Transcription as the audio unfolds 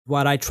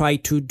What I try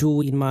to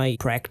do in my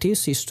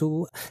practice is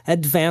to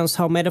advance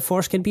how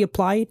metaphors can be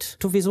applied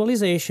to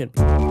visualization.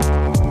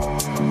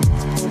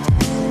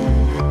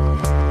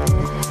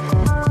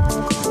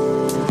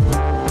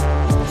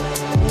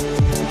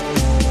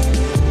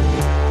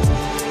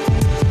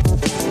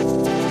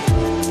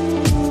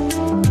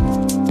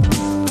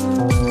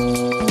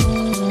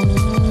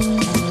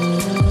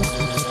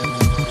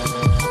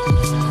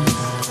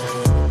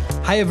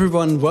 Hi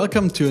everyone,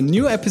 welcome to a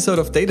new episode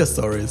of Data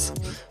Stories.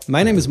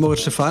 My name is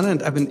Moritz Stefana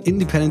and I'm an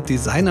independent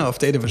designer of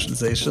data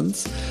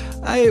visualizations.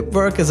 I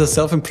work as a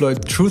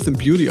self-employed truth and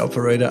beauty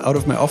operator out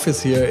of my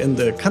office here in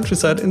the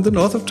countryside in the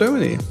north of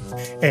Germany.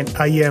 And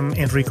I am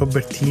Enrico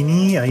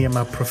Bertini. I am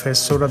a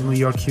professor at New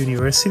York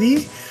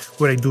University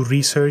where I do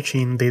research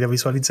in data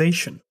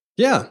visualization.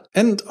 Yeah,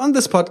 and on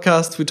this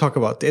podcast we talk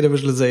about data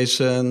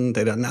visualization,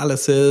 data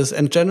analysis,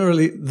 and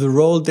generally the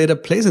role data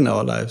plays in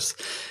our lives.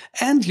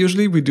 And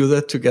usually we do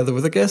that together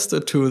with a guest or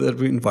two that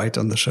we invite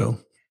on the show.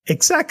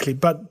 Exactly.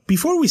 But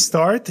before we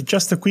start,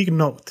 just a quick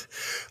note.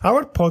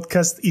 Our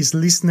podcast is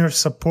listener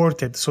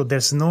supported, so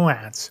there's no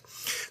ads.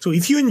 So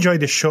if you enjoy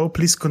the show,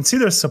 please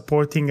consider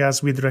supporting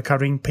us with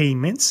recurring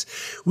payments,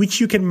 which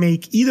you can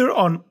make either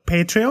on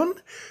Patreon,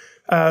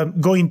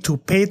 going to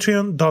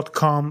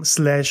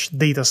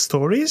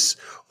patreon.com/datastories,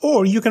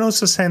 or you can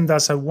also send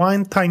us a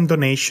one-time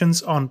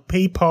donations on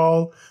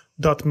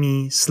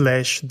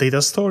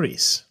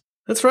paypal.me/datastories.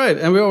 That's right.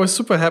 And we're always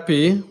super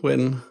happy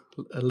when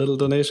a little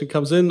donation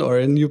comes in or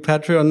a new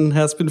Patreon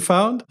has been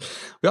found.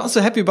 We're also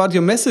happy about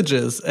your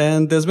messages.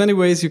 And there's many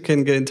ways you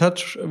can get in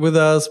touch with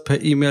us per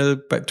email,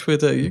 by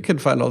Twitter. You can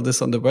find all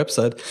this on the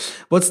website.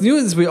 What's new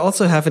is we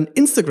also have an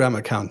Instagram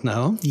account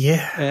now.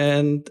 Yeah.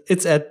 And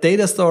it's at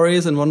Data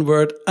Stories in one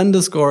word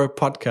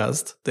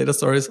 _podcast. Data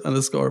Stories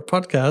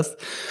 _podcast.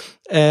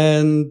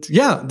 And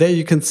yeah, there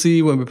you can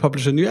see when we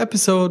publish a new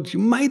episode. You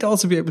might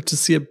also be able to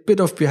see a bit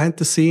of behind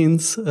the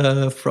scenes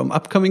from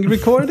upcoming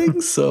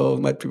recordings. So it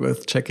might be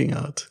worth checking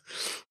out.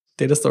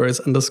 Data Stories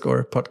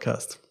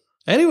 _podcast.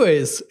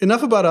 Anyways,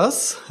 enough about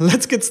us.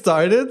 Let's get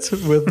started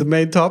with the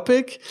main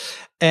topic.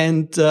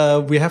 And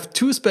we have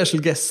two special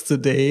guests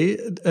today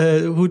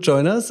who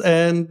join us.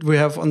 And we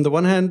have on the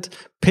one hand,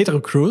 Pedro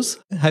Cruz.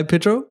 Hi,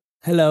 Pedro.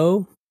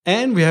 Hello.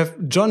 And we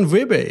have John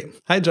Webe.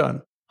 Hi,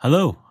 John.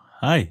 Hello.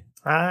 Hi.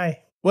 Hi.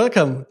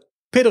 Welcome.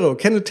 Pedro,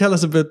 can you tell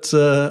us a bit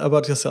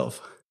about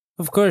yourself?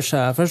 Of course.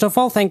 First of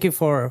all, thank you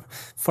for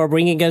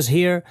bringing us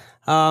here.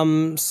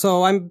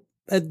 So I'm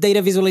a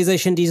data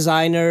visualization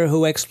designer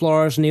who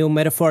explores new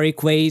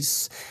metaphoric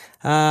ways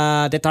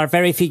that are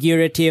very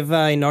figurative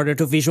in order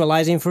to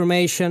visualize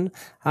information.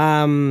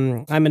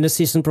 I'm an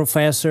assistant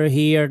professor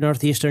here at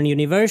Northeastern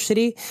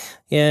University,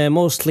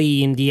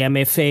 mostly in the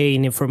MFA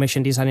in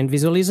Information Design and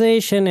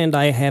Visualization, and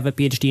I have a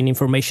PhD in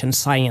Information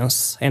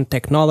Science and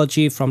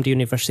Technology from the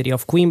University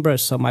of Coimbra,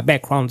 so my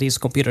background is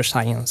computer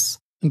science.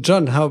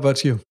 John, how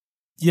about you?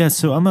 Yeah,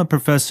 so I'm a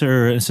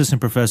assistant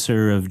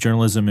professor of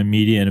journalism and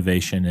media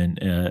innovation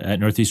at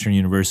Northeastern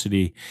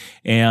University.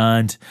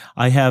 And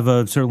I have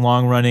a sort of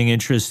long-running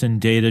interest in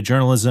data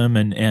journalism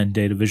and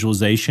data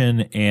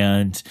visualization.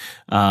 And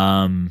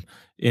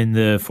in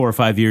the 4 or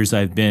 5 years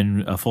I've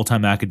been a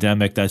full-time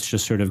academic, that's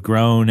just sort of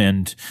grown,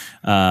 and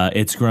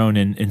it's grown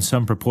in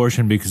some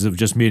proportion because of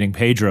just meeting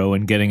Pedro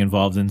and getting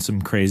involved in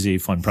some crazy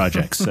fun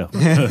projects. So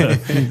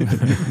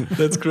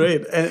that's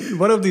great. And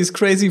one of these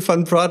crazy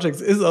fun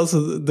projects is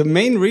also the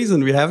main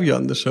reason we have you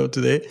on the show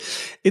today.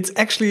 It's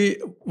actually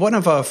one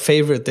of our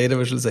favorite data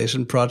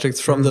visualization projects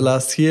from the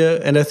last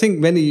year. And I think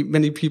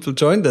many people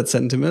joined that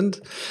sentiment.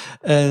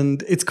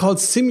 And it's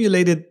called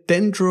Simulated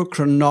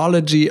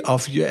Dendrochronology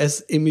of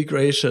US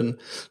Immigration.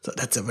 So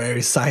that's a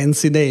very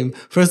sciencey name.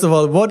 First of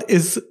all, what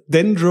is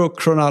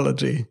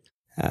dendrochronology?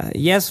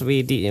 Yes, we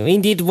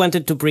indeed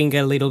wanted to bring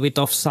a little bit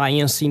of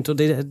science into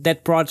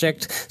that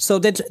project. So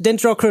that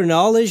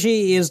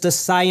dendrochronology is the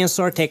science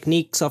or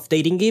techniques of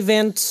dating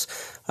events,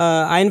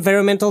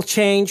 environmental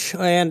change,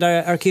 and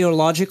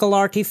archaeological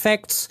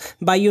artifacts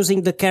by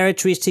using the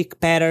characteristic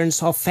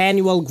patterns of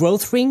annual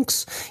growth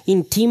rings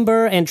in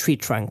timber and tree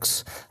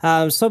trunks.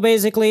 So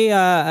basically,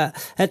 a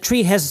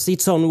tree has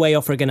its own way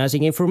of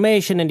organizing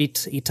information, and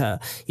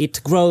it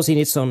grows in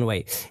its own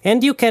way.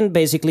 And you can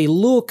basically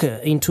look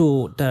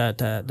into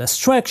the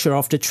structure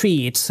of the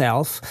tree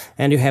itself,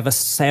 and you have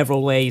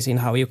several ways in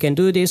how you can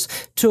do this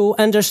to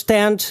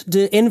understand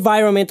the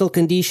environmental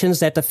conditions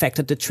that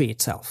affected the tree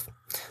itself.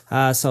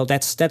 So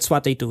that's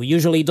what they do.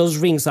 Usually those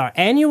rings are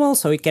annual,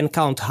 so you can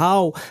count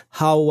how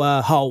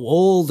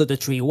old the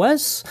tree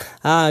was.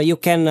 You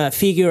can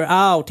figure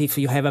out if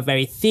you have a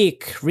very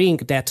thick ring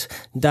that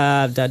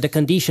the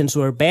conditions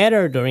were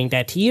better during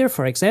that year,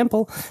 for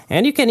example.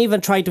 And you can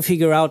even try to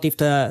figure out if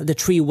the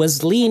tree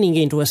was leaning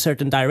into a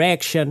certain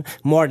direction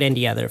more than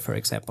the other, for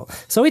example.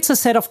 So it's a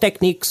set of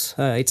techniques.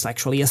 It's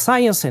actually a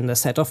science and a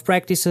set of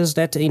practices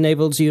that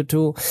enables you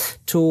to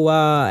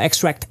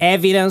extract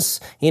evidence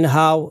in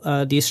how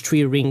these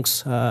tree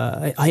rings,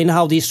 in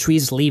how these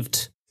trees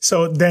lived.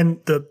 So then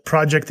the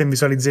project and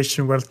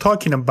visualization we're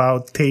talking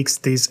about takes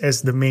this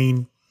as the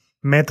main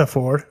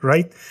metaphor,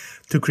 right?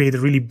 to create a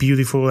really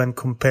beautiful and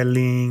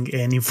compelling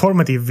and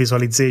informative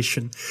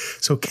visualization.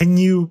 So can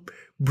you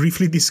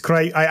briefly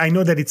describe, I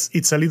know that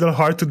it's a little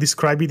hard to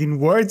describe it in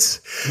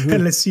words,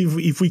 and let's see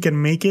if we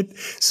can make it.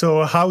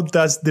 So how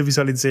does the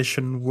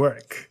visualization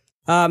work?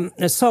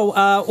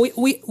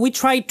 We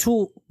try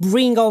to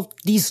bring all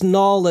this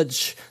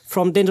knowledge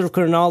from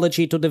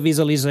dendrochronology to the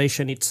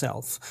visualization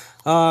itself.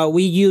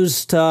 We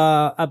used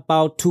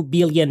about 2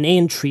 billion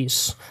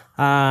entries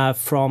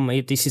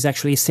this is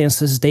actually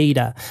census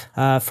data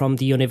from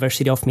the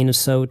University of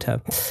Minnesota.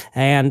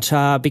 And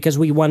because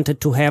we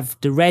wanted to have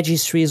the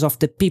registries of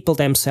the people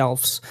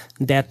themselves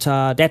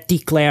that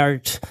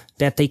declared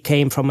that they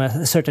came from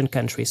a certain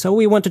country. So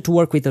we wanted to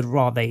work with the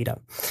raw data.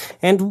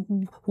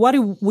 And what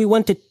we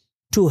wanted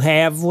to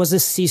have was a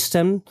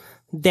system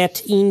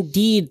that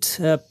indeed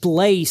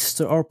placed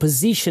or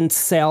positioned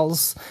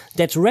cells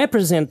that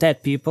represent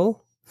that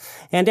people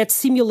and that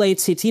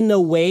simulates it in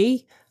a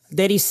way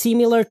that is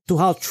similar to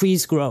how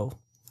trees grow.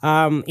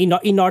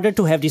 In order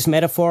to have this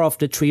metaphor of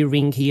the tree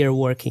ring here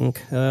working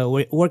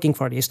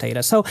for this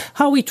data. So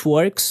how it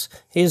works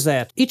is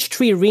that each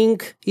tree ring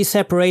is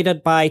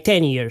separated by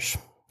 10 years.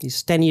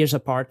 It's 10 years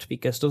apart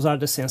because those are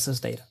the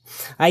census data.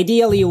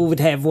 Ideally, we would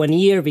have 1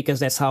 year because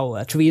that's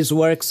how trees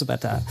works,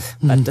 but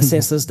the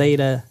census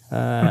data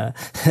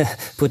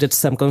put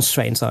some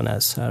constraints on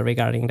us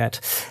regarding that.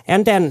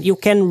 And then you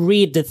can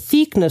read the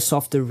thickness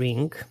of the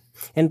ring.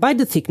 And by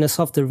the thickness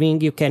of the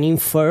ring, you can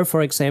infer,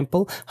 for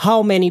example,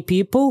 how many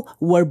people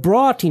were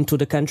brought into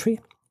the country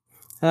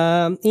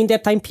in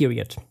that time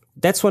period.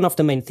 That's one of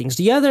the main things.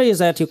 The other is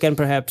that you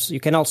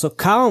can also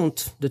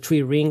count the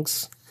tree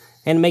rings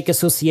and make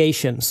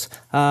associations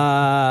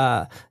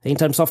in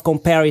terms of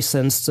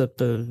comparisons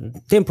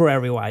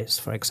temporary-wise,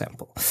 for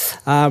example.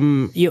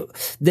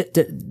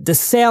 The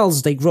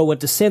cells, they grow at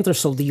the center,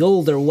 so the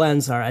older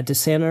ones are at the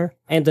center,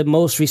 and the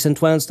most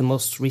recent ones, the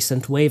most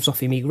recent waves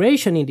of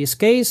immigration in this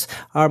case,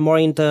 are more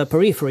in the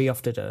periphery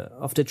of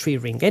the tree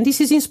ring. And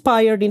this is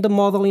inspired in the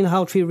model in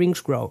how tree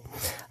rings grow.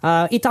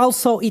 It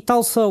also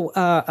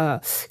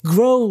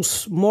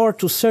grows more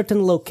to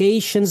certain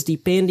locations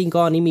depending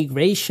on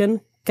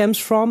immigration comes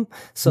from.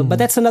 So, but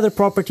that's another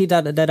property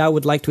that I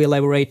would like to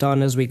elaborate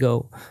on as we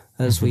go,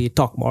 as we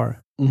talk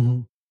more.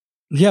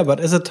 Yeah, but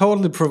as it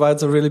totally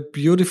provides a really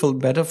beautiful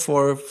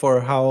metaphor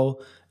for how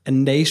a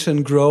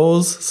nation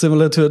grows,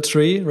 similar to a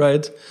tree,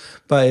 right?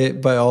 By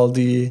all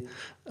the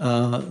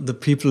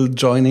people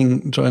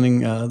joining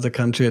the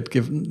country at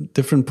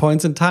different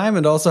points in time,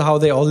 and also how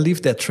they all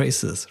leave their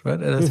traces, right?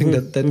 And I think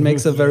that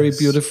makes a very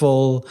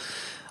beautiful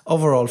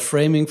overall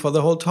framing for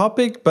the whole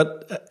topic,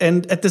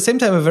 and at the same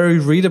time a very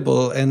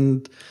readable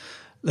and,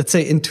 let's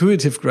say,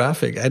 intuitive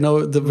graphic. I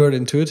know the word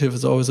intuitive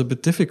is always a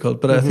bit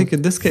difficult, but I think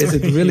in this case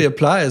it really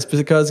applies,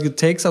 because you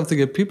take something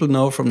that people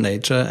know from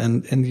nature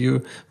and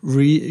you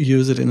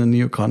reuse it in a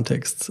new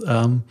context.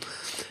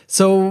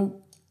 So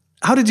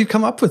how did you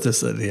come up with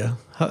this idea?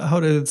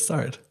 How did it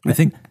start? I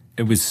think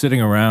it was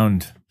sitting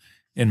around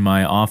in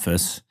my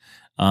office.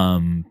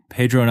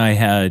 Pedro and I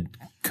had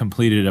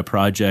completed a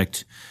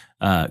project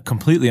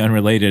completely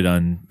unrelated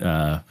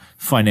on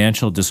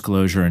financial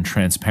disclosure and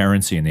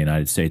transparency in the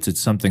United States.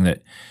 It's something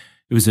that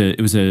it was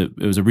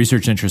a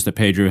research interest that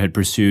Pedro had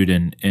pursued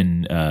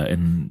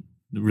in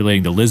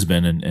relating to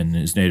Lisbon and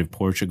his native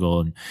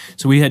Portugal. And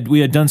so we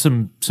had done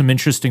some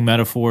interesting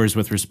metaphors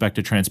with respect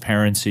to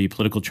transparency,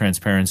 political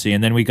transparency,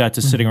 and then we got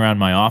to sitting around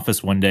my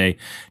office one day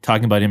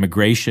talking about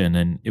immigration,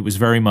 and it was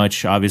very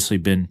much obviously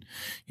been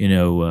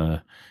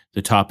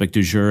the topic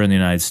du jour in the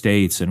United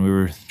States, and we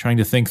were trying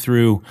to think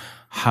through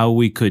how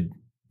we could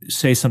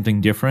say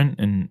something different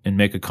and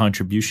make a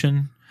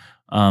contribution.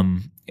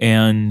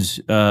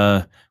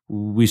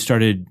 We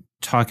started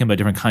talking about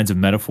different kinds of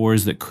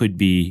metaphors that could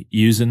be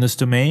used in this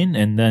domain.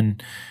 And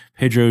then,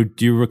 Pedro,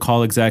 do you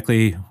recall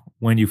exactly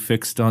when you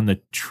fixed on the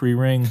tree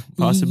ring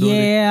possibility?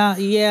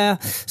 Yeah.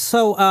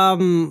 So,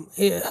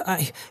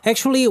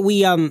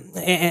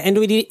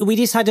 we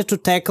decided to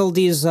tackle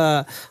these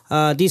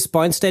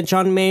points that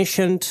John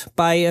mentioned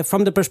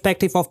from the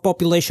perspective of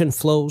population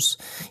flows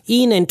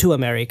in and to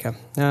America.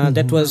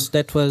 That was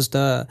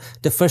the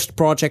first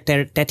project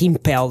that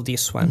impelled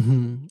this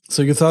one.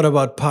 So you thought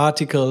about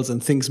particles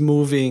and things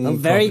moving.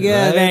 Very good,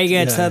 right? very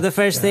good. Yeah. So the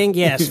first thing,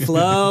 yes,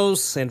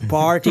 flows and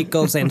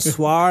particles and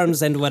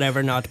swarms and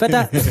whatever not. But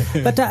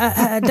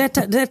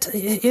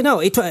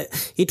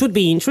it would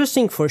be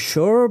interesting for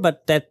sure.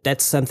 But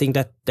that's something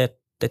that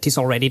is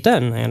already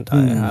done, and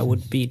I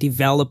would be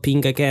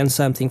developing again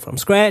something from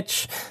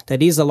scratch.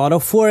 That is a lot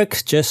of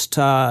work just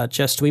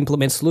to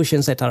implement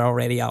solutions that are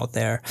already out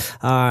there.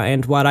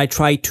 And what I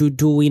try to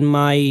do in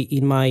my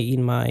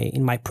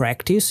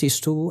practice is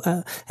to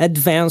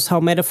advance how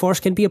metaphors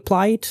can be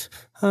applied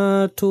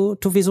to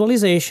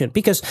visualization,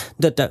 because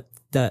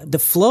the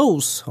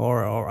flows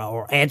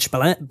or edge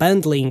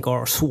bundling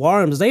or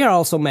swarms, they are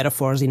also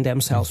metaphors in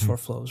themselves for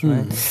flows,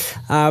 right?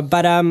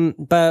 But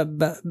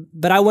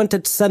I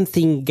wanted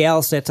something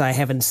else that I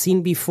haven't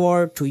seen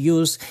before to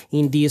use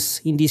in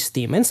this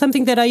theme, and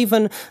something that I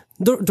even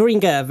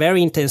during a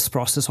very intense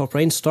process of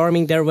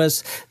brainstorming, there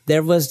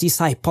was this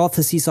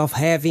hypothesis of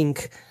having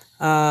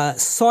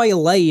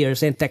soil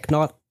layers and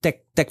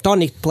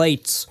tectonic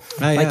plates.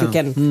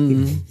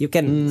 You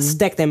can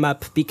stack them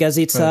up because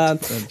it's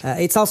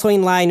also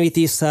in line with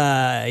this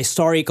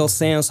historical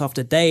sense of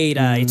the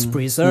data. It's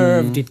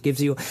preserved. It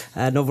gives you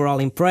an overall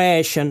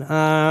impression.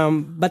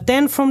 But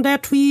then from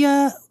that we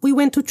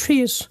went to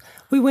trees.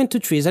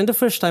 And the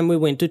first time we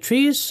went to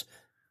trees,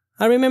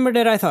 I remember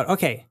that I thought,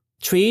 okay,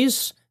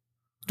 trees.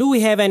 Do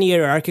we have any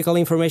hierarchical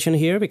information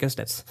here? Because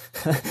that's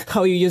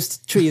how you use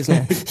trees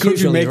now.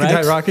 Could you make it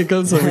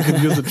hierarchical so we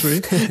could use a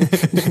tree?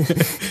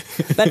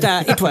 But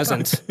it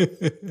wasn't.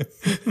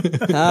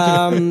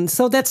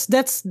 So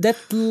that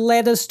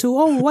led us to,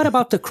 what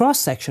about the cross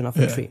section of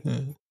the tree?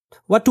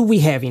 What do we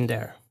have in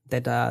there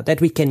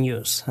that we can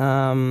use?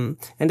 And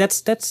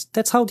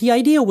that's how the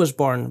idea was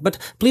born. But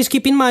please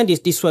keep in mind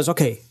this was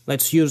okay.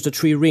 Let's use the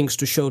tree rings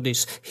to show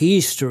this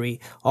history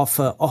of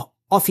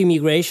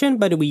immigration,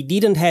 but we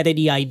didn't have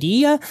any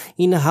idea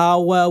in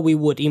how we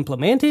would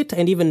implement it,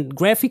 and even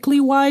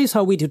graphically wise,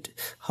 how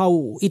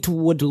it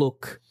would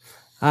look.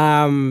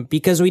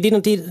 Because we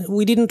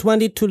didn't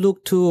want it to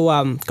look too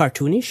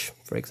cartoonish,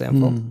 for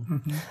example.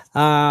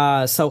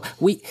 So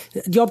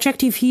the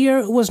objective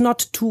here was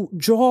not to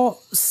draw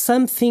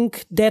something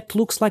that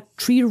looks like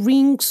tree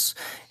rings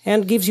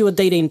and gives you a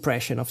data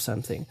impression of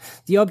something.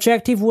 The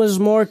objective was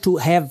more to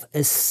have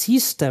a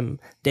system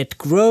that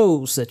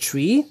grows a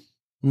tree,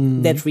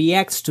 that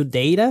reacts to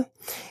data,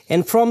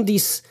 and from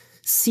this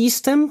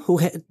system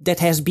that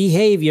has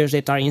behaviors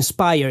that are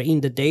inspired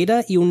in the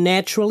data, you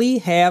naturally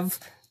have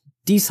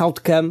this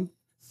outcome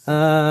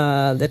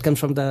that comes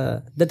from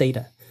the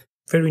data.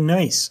 Very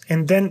nice.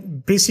 And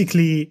then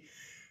basically,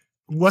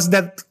 was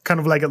that kind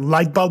of like a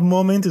light bulb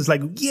moment? It's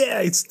like, yeah,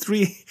 it's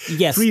three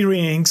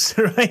rings,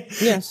 right?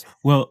 Yes.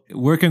 Well,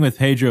 working with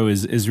Pedro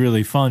is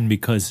really fun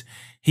because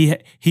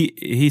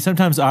he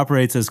sometimes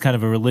operates as kind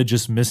of a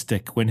religious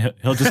mystic when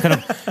he'll just kind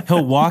of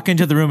he'll walk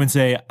into the room and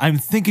say, "I'm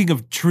thinking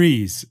of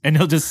trees," and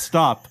he'll just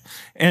stop,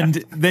 and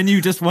then you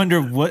just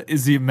wonder, what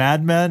is he, a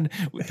madman?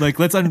 Like,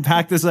 let's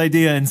unpack this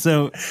idea. And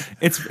so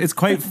it's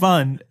quite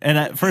fun. And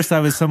at first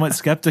I was somewhat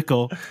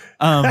skeptical,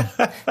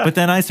 but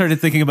then I started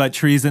thinking about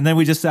trees, and then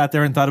we just sat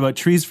there and thought about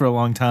trees for a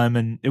long time,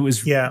 and it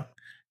was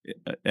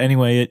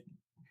anyway it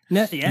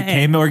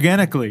came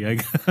organically.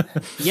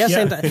 Yes,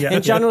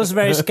 and John was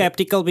very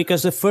skeptical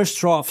because the first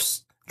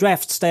drafts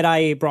that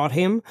I brought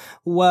him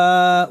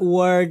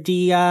were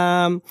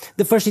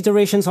the first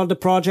iterations of the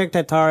project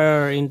that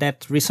are in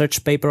that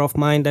research paper of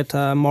mine that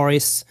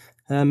Morris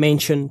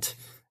mentioned.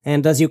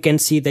 And as you can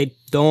see, they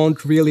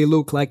don't really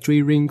look like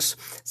tree rings.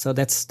 So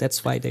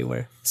that's why they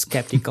were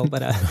skeptical.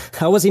 But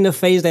I was in a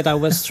phase that I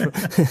was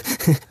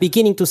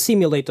beginning to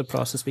simulate the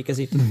process because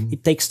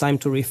it takes time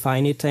to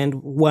refine it. And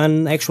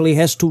one actually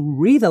has to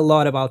read a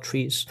lot about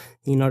trees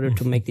in order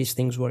to make these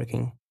things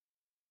working.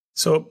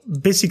 So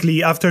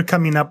basically, after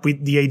coming up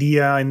with the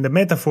idea and the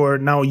metaphor,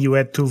 now you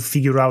had to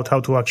figure out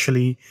how to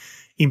actually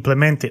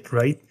implement it,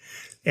 right?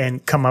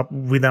 And come up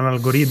with an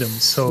algorithm.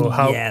 So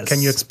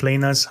can you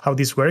explain us how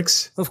this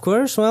works? Of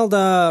course. Well,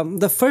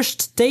 the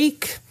first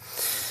take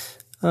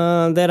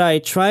that I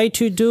tried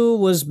to do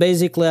was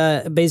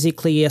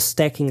basically a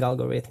stacking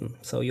algorithm.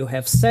 So you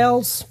have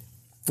cells,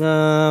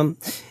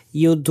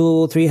 you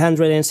do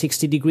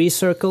 360-degree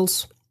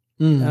circles,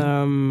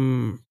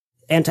 and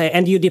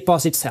you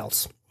deposit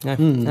cells.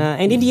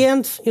 And in the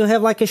end, you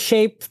have like a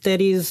shape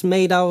that is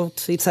made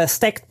out. It's a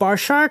stacked bar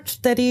chart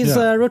that is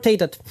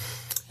rotated.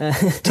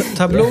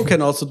 Tableau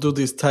can also do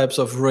these types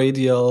of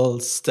radial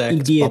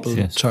stacked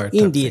bubble chart.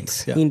 Indeed.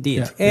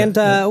 And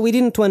we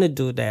didn't want to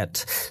do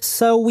that.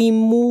 So we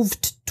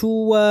moved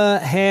to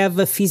have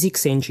a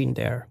physics engine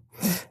there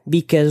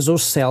because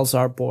those cells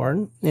are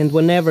born. And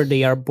whenever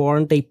they are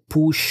born, they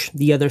push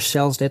the other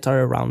cells that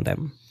are around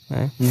them.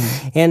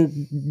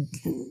 And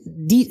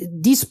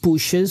these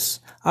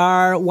pushes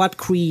are what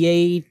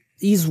creates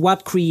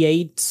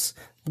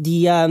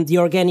the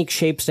organic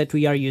shapes that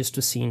we are used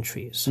to see in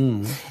trees.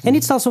 And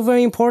it's also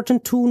very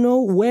important to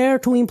know where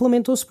to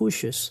implement those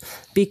pushes.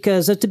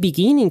 Because at the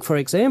beginning, for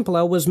example,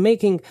 I was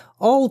making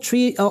all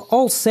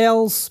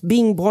cells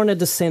being born at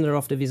the center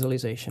of the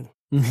visualization.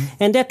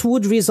 And that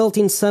would result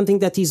in something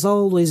that is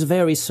always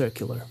very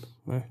circular.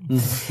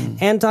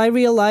 And I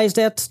realized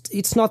that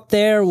it's not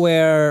there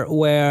where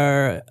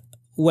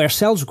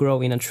cells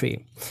grow in a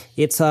tree.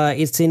 It's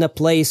in a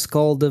place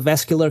called the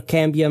vascular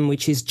cambium,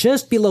 which is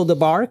just below the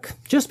bark.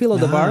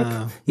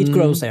 It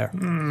grows there.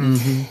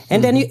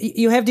 And then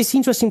you have this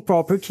interesting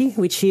property,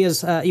 which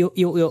is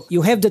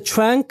you have the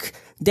trunk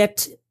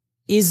that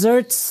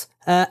exerts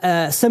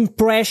some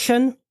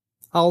pressure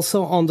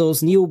also on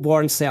those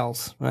newborn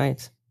cells,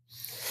 right?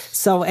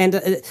 So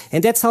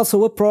and that's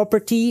also a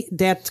property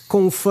that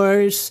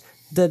confers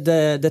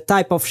the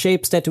type of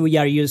shapes that we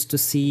are used to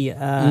see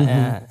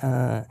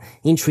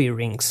in tree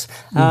rings.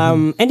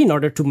 And in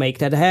order to make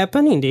that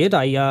happen, indeed,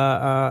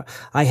 I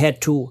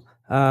had to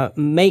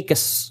make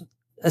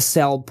a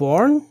cell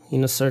born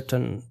in a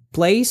certain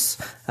place,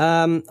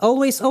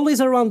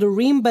 always around the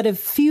rim, but a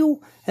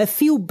few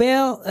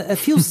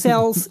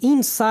cells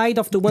inside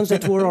of the ones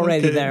that were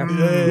already there,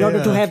 in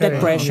order to have that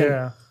pressure.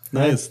 Yeah.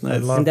 Nice.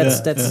 And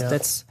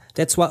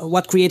that's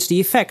what creates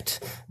the effect.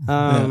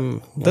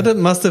 That it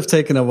must have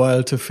taken a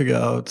while to figure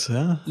out.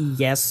 Yeah.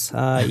 Yes,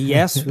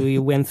 we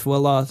went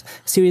through a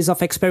series of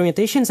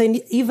experimentations,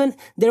 and even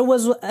there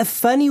was a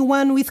funny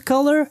one with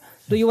color.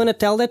 Do you want to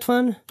tell that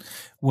one?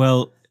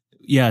 Well,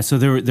 yeah. So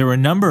there were a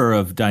number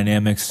of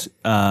dynamics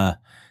that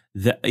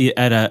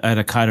at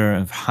a kind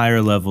of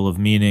higher level of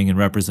meaning and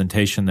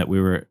representation that we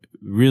were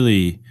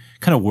really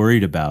kind of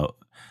worried about.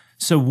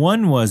 So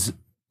one was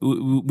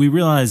we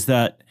realized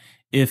that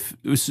if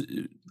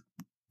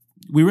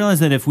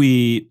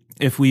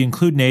we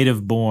include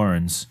native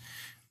borns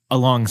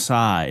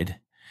alongside,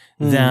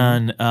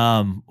 then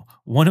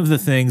one of the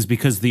things,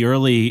 because the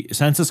early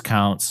census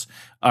counts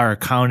are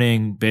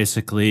counting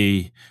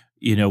basically,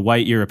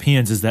 white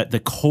Europeans, is that the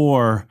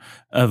core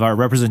of our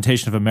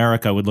representation of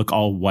America would look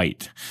all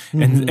white.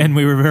 And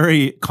we were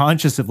very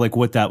conscious of like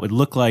what that would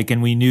look like.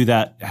 And we knew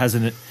that has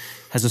a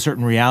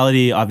certain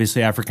reality.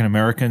 Obviously, African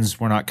Americans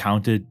were not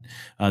counted.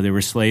 They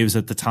were slaves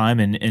at the time,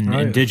 and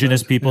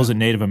indigenous peoples and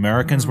Native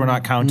Americans were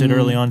not counted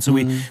early on. So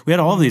we had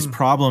all of these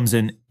problems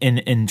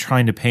in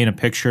trying to paint a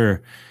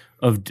picture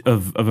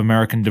of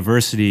American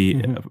diversity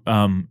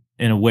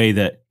in a way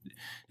that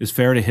is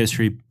fair to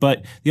history.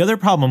 But the other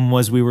problem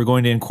was we were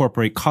going to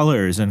incorporate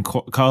colors, and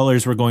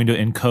colors were going to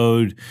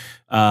encode,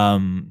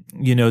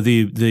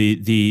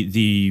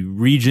 the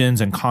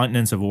regions and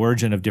continents of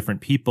origin of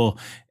different people.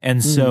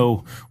 And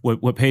so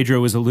what Pedro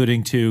was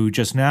alluding to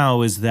just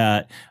now is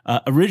that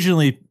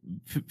originally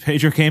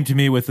Pedro came to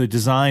me with a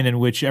design in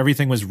which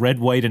everything was red,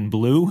 white, and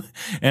blue,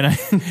 and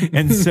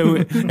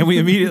we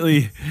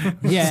immediately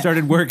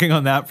started working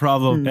on that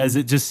problem as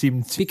it just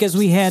seemed because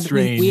we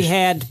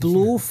had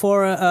blue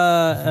for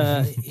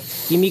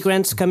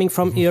immigrants coming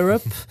from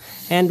Europe,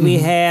 and we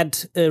had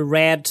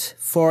red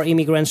for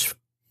immigrants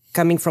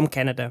coming from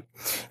Canada.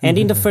 And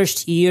in the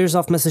first years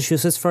of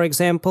Massachusetts, for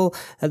example,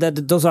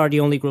 those are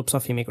the only groups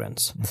of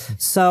immigrants.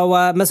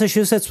 So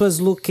Massachusetts was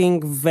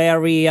looking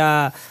very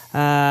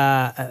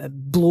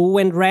blue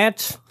and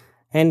red.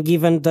 And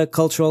given the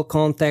cultural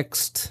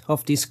context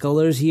of these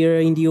colors here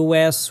in the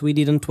US, we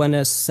didn't want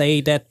to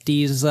say that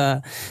this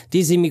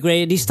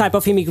type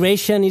of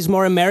immigration is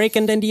more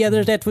American than the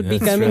other that would be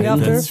coming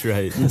after. That's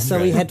right.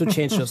 So we had to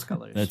change those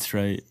colors. That's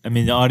right. I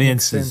mean, the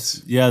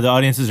audiences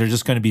are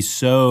just going to be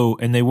so,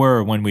 and they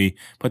were when we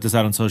put this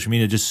out on social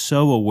media, just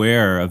so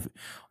aware of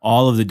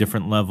all of the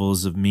different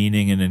levels of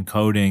meaning and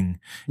encoding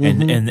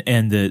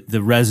and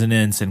the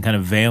resonance and kind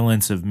of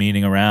valence of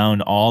meaning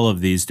around all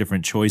of these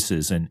different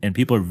choices. And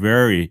people are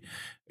very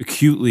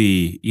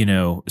acutely,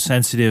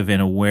 sensitive and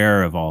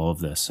aware of all of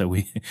this. So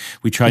we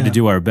tried to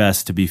do our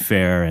best to be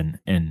fair and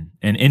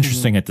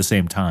interesting at the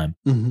same time.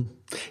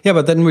 Yeah,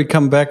 but then we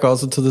come back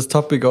also to this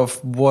topic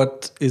of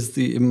what is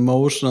the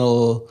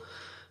emotional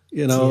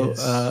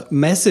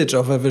message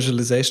of a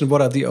visualization.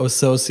 What are the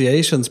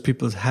associations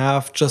people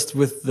have just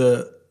with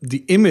the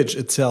image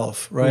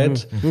itself,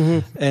 right?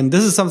 And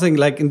this is something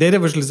like in data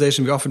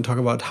visualization, we often talk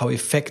about how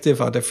effective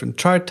are different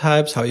chart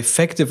types, how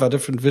effective are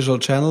different visual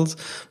channels.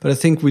 But I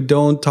think we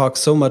don't talk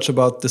so much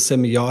about the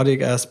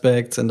semiotic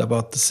aspects and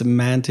about the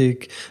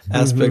semantic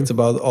aspects,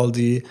 about all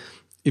the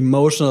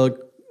emotional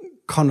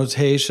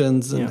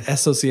connotations and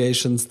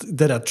associations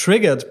that are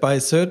triggered by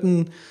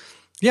certain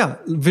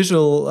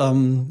visual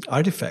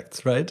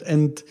artifacts, right?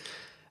 And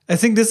I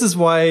think this is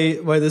why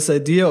this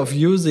idea of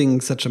using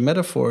such a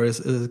metaphor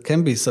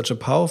can be such a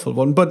powerful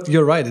one. But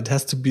you're right; it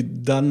has to be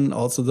done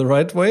also the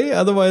right way.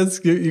 Otherwise,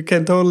 you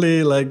can totally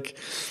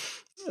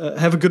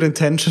have a good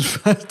intention,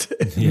 but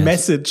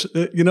message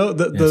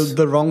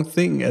the wrong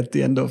thing at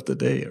the end of the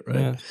day,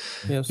 right?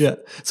 Yeah.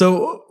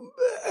 So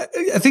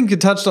I think you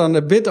touched on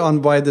a bit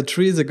on why the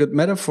tree is a good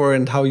metaphor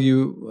and how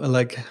you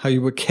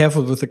were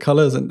careful with the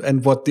colors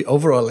and what the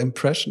overall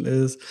impression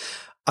is.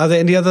 Are there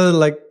any other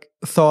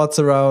thoughts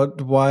around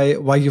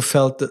why you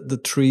felt that the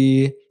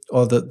tree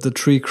or the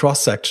tree cross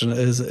section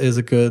is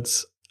a good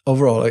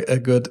overall a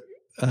good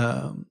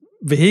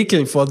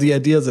vehicle for the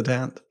ideas at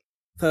hand?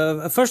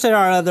 First, there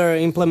are other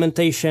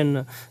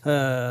interesting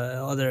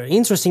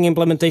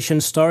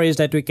implementation stories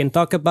that we can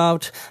talk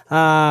about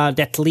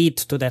that lead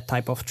to that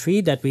type of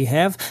tree that we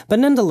have. But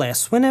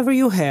nonetheless, whenever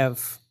you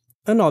have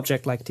an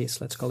object like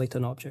this, let's call it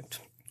an object,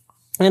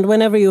 and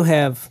whenever you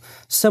have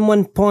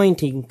someone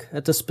pointing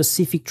at a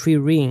specific tree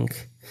ring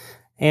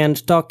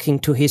and talking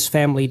to his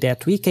family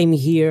that we came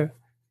here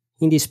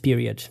in this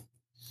period,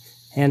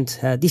 and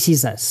this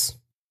is us.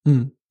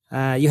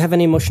 You have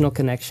an emotional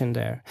connection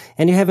there.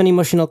 And you have an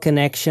emotional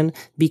connection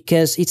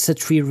because it's a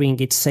tree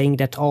ring. It's saying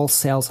that all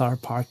cells are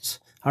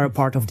a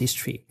part of this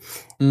tree.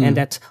 And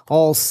that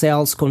all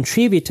cells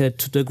contributed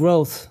to the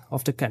growth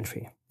of the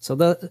country. So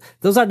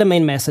those are the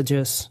main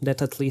messages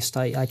that at least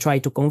I try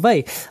to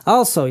convey.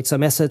 Also, it's a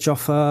message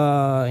of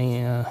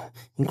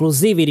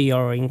inclusivity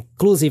or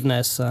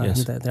inclusiveness.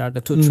 There are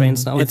the two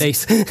trends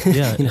nowadays.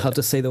 You know how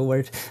to say the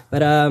word.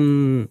 But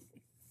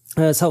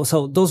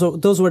So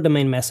those were the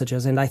main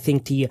messages, and I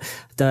think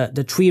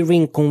the tree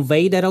ring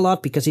conveyed that a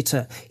lot, because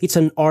it's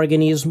an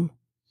organism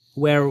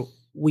where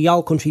we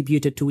all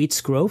contributed to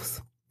its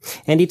growth,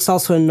 and it's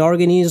also an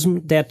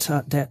organism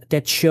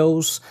that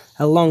shows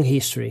a long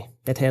history,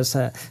 that has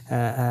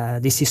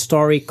this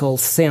historical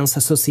sense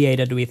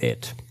associated with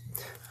it.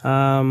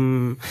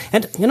 And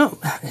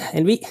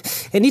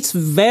it's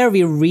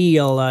very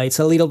real. It's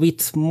a little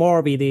bit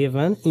morbid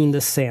even, in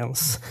the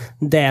sense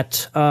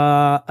that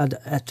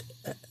a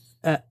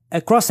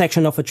cross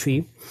section of a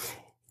tree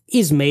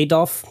is made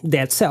of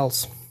dead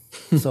cells.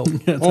 So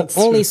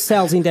only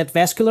cells in that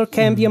vascular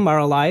cambium are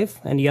alive,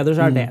 and the others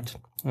are dead.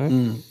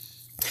 Right?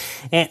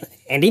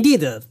 And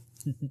indeed, the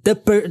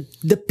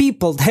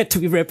people that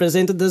we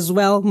represented as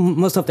well,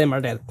 most of them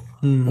are dead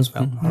as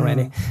well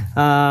already,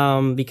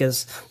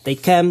 because they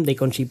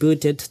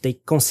contributed, they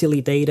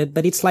consolidated,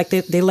 but it's like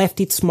they left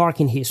its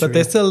mark in history. But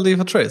they still leave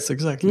a trace,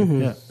 exactly.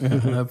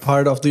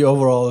 Part of the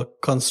overall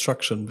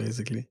construction,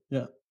 basically.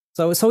 Yeah.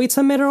 So it's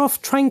a matter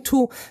of trying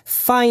to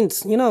find,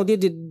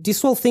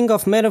 this whole thing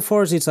of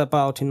metaphors is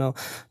about,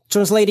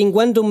 translating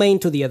one domain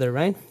to the other,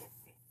 right?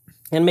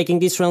 And making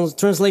these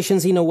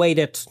translations in a way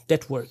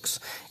that works.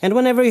 And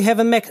whenever you have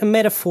a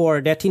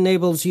metaphor that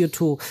enables you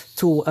to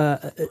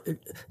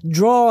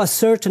draw a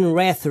certain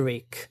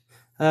rhetoric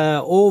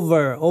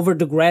over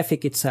the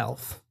graphic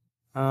itself,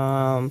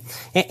 and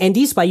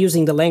this by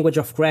using the language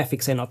of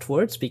graphics and not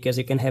words, because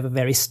you can have a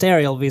very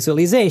sterile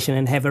visualization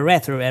and have a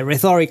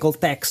rhetorical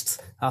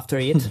text after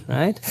it,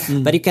 right?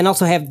 But you can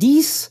also have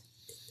these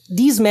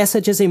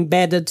messages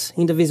embedded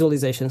in the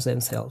visualizations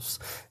themselves,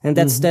 and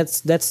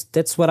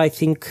that's what I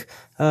think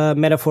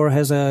metaphor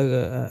has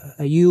a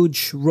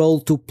huge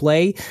role to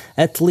play,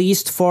 at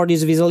least for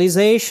these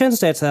visualizations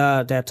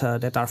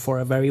that are for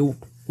a very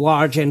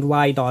large and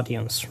wide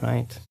audience,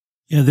 right?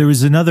 Yeah, there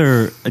was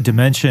another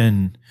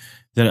dimension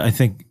that I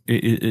think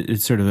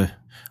it's sort of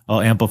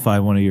I'll amplify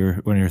one of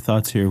your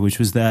thoughts here, which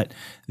was that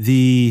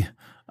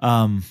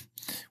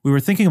we were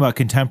thinking about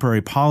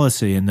contemporary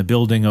policy and the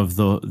building of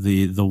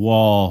the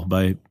wall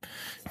by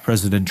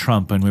President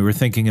Trump, and we were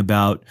thinking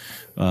about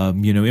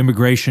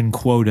immigration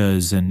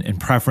quotas and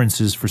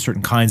preferences for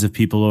certain kinds of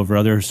people over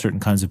other certain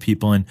kinds of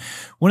people. And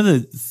one of the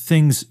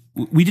things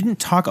we didn't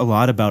talk a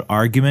lot about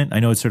argument. I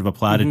know it's sort of a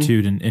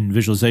platitude in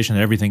visualization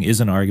that everything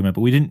is an argument,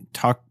 but we didn't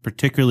talk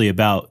particularly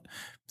about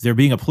there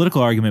being a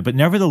political argument. But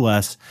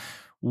nevertheless,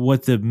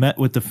 what the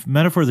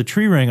metaphor of the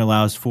tree ring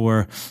allows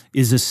for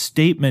is a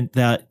statement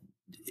that,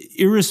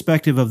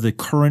 irrespective of the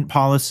current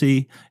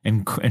policy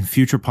and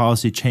future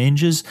policy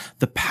changes,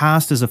 the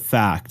past is a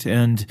fact,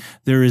 and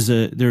it's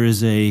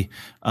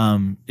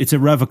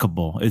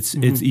irrevocable. It's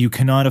you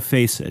cannot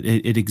efface it.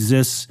 It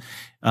exists,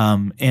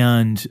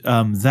 and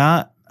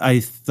that I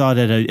thought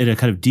at a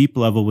kind of deep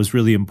level was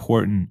really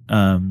important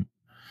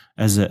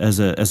as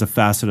a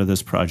facet of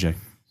this project.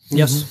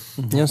 Yes,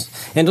 yes,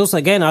 and those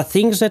again are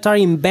things that are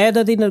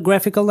embedded in the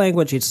graphical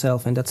language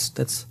itself, and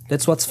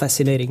that's what's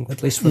fascinating,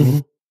 at least for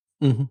me.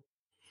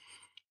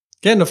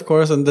 Yeah, and of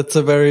course, and that's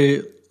a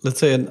very, let's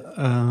say,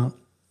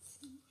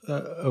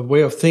 a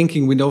way of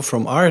thinking we know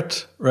from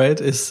art,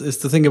 right? Is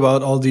to think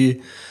about all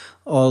the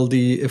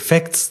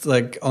effects,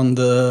 like on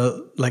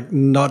the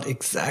not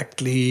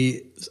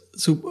exactly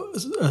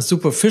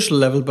superficial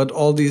level, but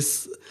all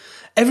these.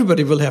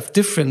 Everybody will have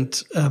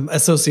different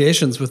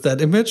associations with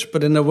that image,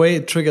 but in a way,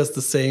 it triggers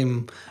the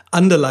same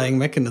underlying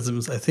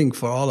mechanisms, I think,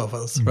 for all of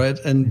us, right?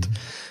 And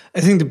I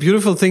think the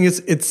beautiful thing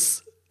is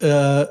it's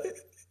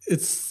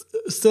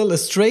still a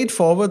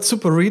straightforward,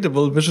 super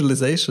readable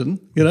visualization,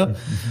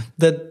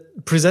 that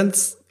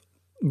presents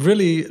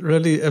really,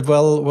 really a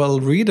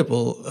well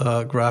readable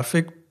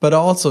graphic, but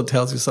also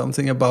tells you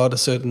something about a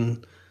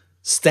certain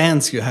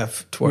stance you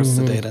have towards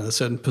the data and a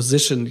certain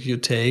position you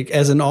take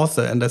as an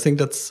author. And I think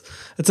it's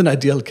an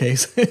ideal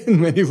case in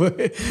many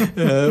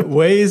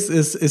ways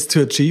is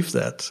to achieve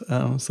that.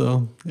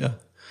 So yeah,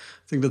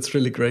 I think that's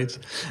really great.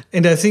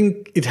 And I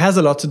think it has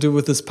a lot to do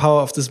with this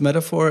power of this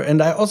metaphor.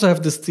 And I also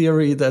have this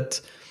theory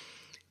that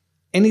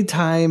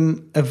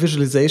anytime a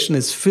visualization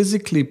is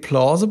physically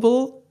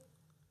plausible,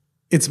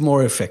 it's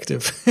more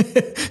effective.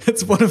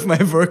 It's one of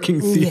my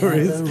working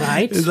theories. Yeah,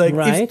 right. It's like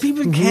if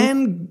people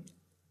can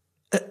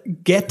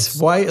get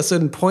why a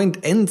certain point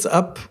ends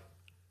up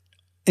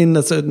in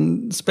a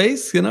certain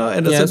space, and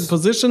a certain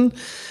position,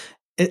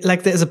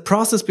 there's a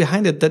process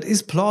behind it that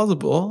is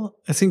plausible,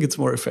 I think it's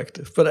more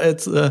effective. But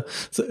it's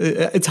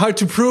hard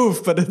to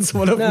prove, but it's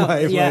one of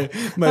my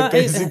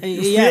basic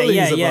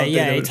feelings about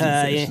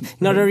data.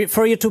 In order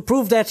for you to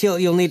prove that,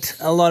 you'll need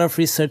a lot of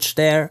research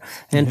there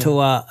and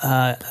to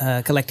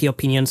collect the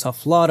opinions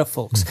of a lot of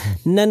folks.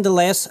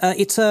 Nonetheless,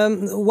 it's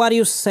what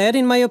you said,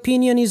 in my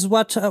opinion, is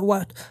what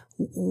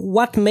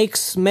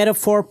makes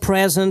metaphor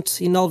present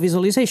in all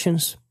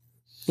visualizations.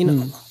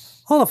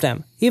 All of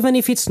them. Even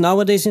if it's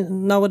nowadays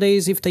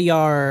if they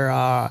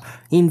are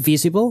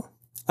invisible,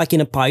 like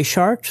in a pie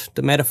chart,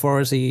 the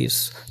metaphors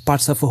is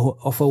parts of a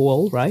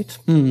whole, right?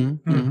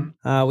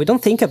 We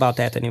don't think about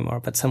that anymore,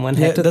 but someone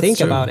had to think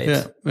about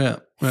it. Yeah.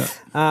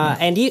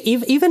 And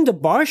even the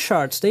bar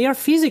charts, they are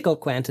physical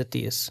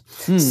quantities.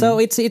 So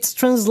it's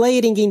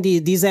translating in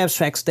these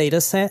abstract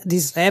data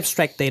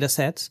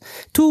sets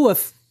to a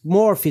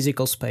more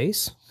physical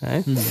space,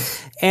 right?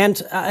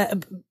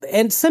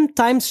 And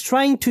sometimes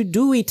trying to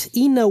do it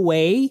in a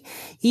way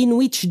in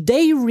which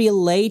they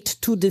relate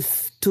to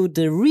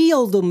the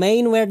real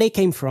domain where they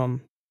came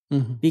from.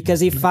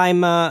 Because if I'm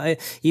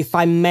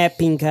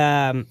mapping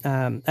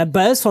a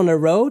bus on a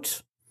road,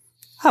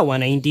 I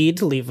want to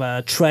indeed leave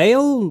a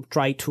trail,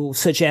 try to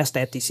suggest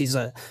that this is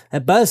a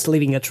bus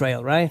leaving a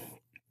trail, right?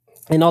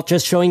 And not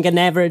just showing an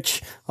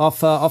average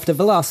of the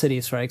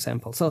velocities, for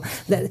example. So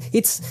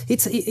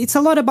it's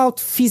a lot about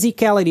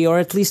physicality, or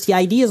at least the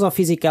ideas of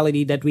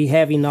physicality that we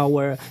have in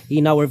our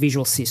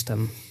visual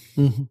system.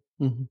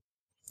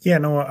 Yeah,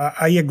 no,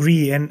 I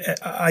agree. And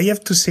I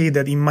have to say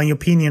that, in my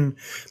opinion,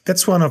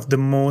 that's one of the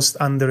most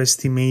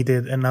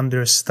underestimated and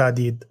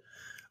understudied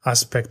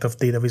aspect of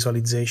data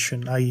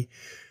visualization. I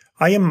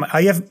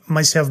have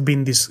myself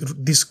been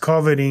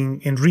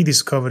discovering and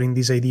rediscovering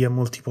this idea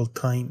multiple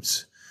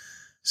times.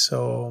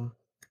 So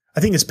I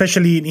think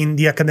especially in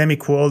the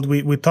academic world,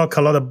 we talk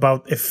a lot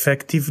about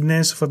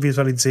effectiveness of a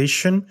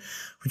visualization,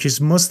 which is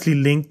mostly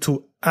linked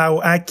to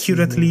how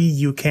accurately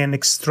you can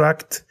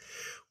extract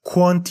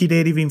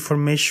quantitative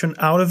information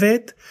out of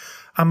it.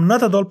 I'm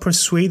not at all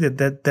persuaded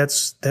that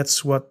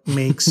that's what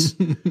makes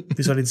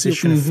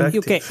visualization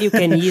effective. You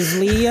can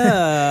easily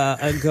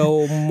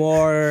go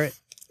more.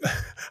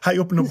 I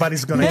hope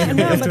nobody's gonna kill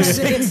me. You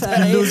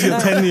lose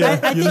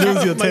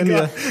your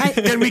tenure.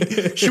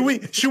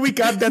 Should we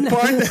cut that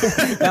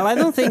part? Well, I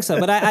don't think so,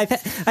 but I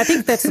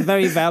think that's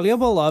very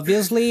valuable,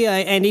 obviously,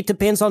 and it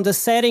depends on the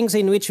settings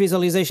in which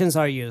visualizations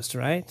are used,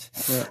 right?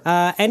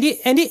 Yeah. And if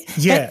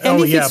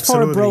it's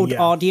for a broad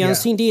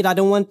audience, indeed, I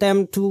don't want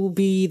them to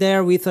be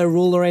there with a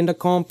ruler and a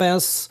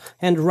compass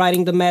and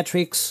writing the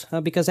metrics,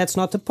 because that's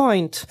not the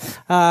point.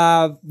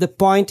 The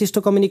point is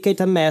to communicate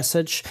a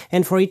message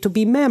and for it to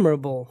be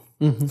memorable.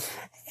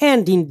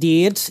 And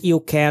indeed, you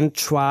can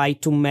try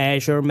to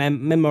measure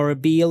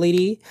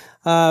memorability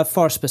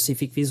for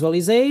specific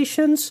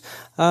visualizations,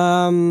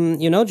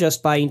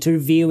 just by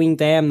interviewing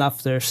them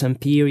after some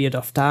period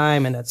of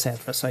time and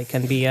etc. So it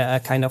can be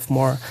a kind of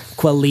more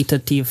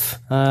qualitative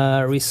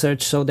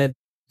research, so that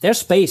there's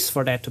space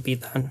for that to be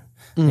done.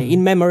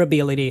 In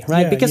memorability,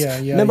 right? Because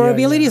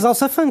memorability is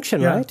also a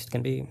function, right? It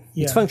can be,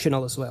 it's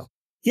functional as well.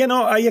 Yeah,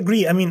 no, I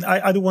agree. I mean,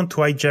 I don't want to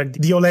hijack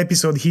the whole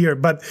episode here,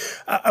 but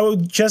I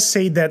would just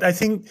say that I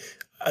think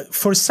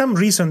for some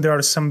reason there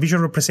are some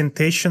visual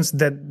representations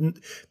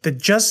that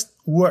just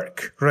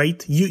work,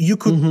 right? You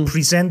could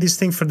present this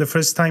thing for the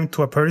first time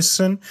to a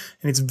person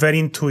and it's very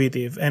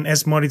intuitive. And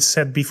as Moritz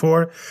said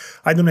before,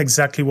 I don't know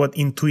exactly what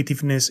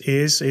intuitiveness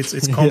is.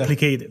 It's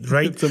complicated,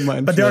 right?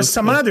 But there are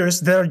some others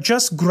that are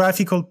just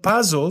graphical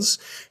puzzles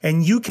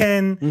and you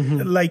can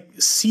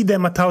see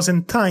them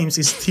 1,000 times.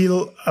 It's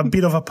still a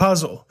bit of a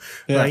puzzle,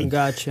 right?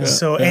 Gotcha.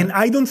 So, and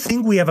I don't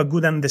think we have a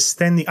good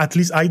understanding, at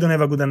least I don't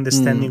have a good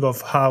understanding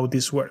of how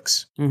this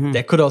works.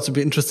 There could also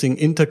be interesting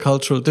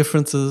intercultural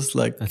differences,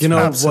 like,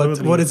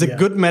 what is a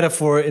good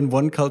metaphor in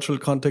one cultural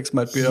context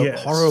might be a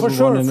horrible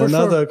one in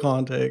another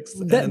context.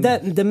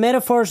 The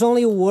metaphors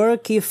only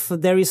work if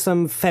there is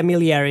some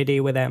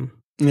familiarity with them.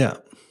 Yeah.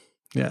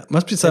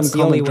 Must be some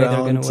common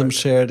ground, some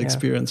shared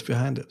experience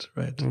behind it,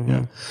 right?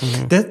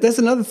 There's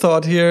another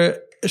thought here.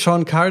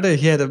 Sean Carter,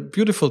 he had a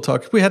beautiful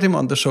talk. We had him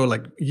on the show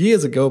like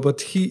years ago,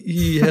 but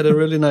he had a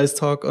really nice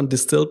talk on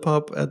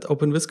DistillPop at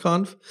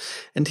OpenVisConf.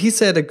 And he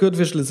said a good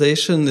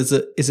visualization is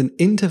an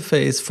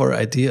interface for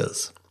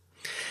ideas.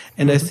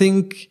 And I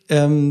think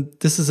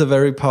this is a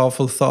very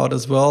powerful thought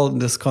as well in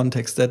this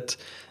context, that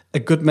a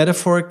good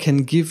metaphor can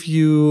give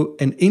you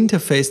an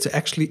interface to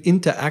actually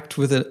interact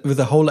with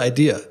a whole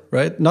idea,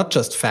 right? Not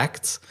just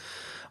facts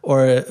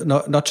or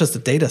not just a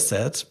data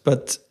set,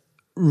 but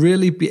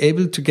really be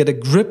able to get a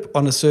grip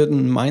on a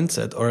certain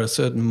mindset or a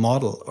certain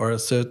model or a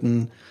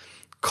certain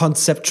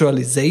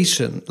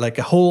conceptualization, like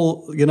a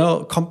whole,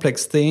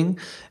 complex thing.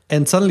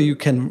 And suddenly you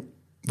can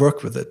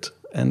work with it.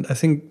 And I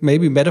think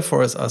maybe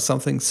metaphors are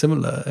something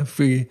similar. If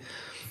we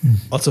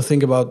also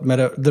think about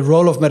the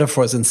role of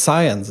metaphors in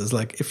science is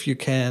like, if you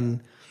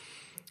can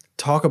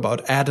talk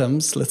about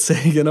atoms, let's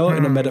say, in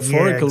a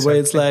metaphorical way,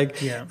 it's like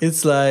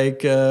it's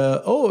like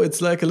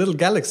a little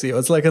galaxy, or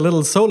it's like a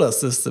little solar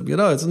system.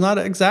 It's not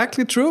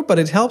exactly true, but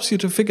it helps you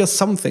to figure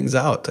some things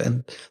out,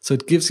 and so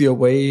it gives you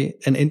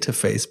an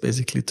interface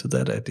basically to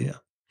that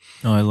idea.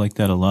 Oh, I like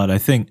that a lot. I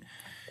think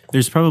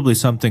there's probably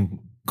something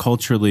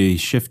culturally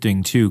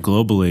shifting too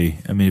globally.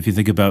 I mean, if you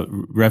think about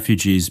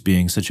refugees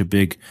being such a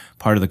big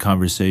part of the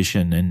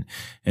conversation,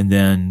 and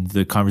then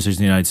the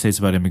conversation in the United States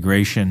about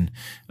immigration,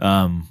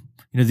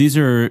 these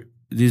are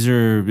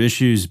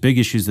issues, big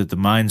issues that the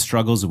mind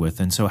struggles with.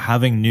 And so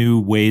having new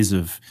ways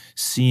of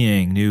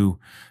seeing, new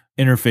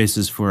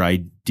interfaces for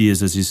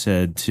ideas, as you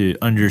said, to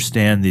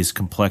understand these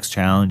complex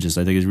challenges,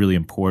 I think is really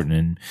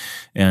important.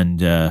 And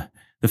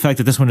the fact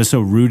that this one is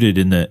so rooted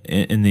in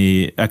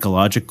the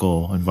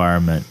ecological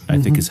environment, I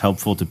think is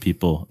helpful to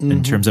people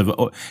in terms of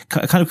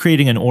kind of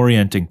creating an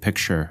orienting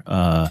picture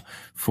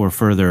for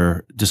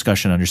further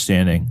discussion,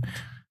 understanding.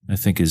 I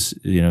think is,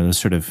 the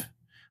sort of,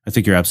 I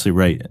think you're absolutely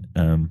right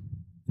in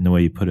the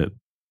way you put it.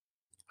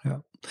 Yeah.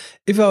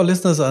 If our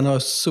listeners are now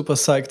super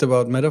psyched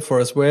about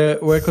metaphors,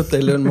 where could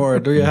they learn more?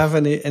 Do you have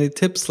any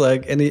tips,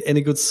 like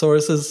any good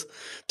sources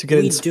to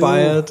get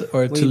inspired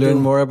or to learn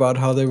more about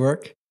how they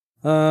work?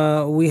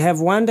 We have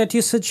one that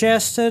you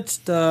suggested,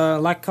 the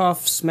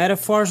Lakoff's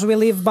Metaphors We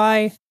Live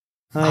By.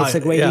 It's a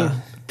great,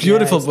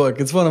 beautiful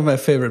book. It's one of my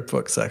favorite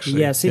books,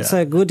 actually. Yes, it's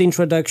a good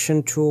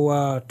introduction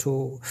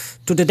to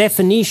the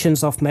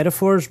definitions of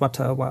metaphors,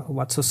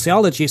 what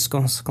sociologists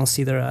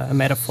consider a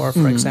metaphor,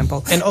 for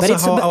example, and also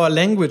how our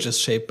language is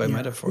shaped by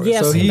metaphors.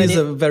 Yes, so he is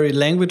a very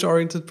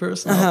language-oriented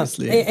person,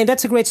 obviously, and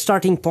that's a great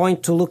starting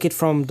point to look it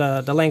from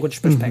the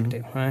language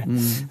perspective. Right?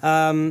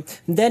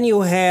 Then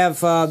you have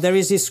there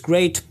is this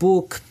great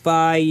book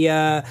by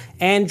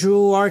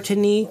Andrew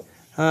Orteny.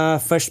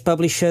 First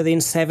published in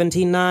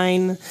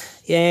 1979,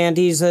 and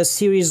is a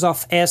series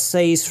of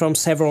essays from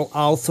several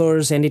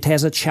authors, and it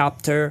has a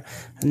chapter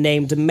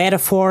named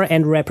Metaphor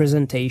and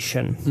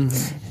Representation.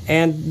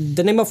 And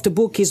the name of the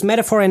book is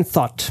Metaphor and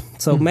Thought.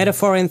 So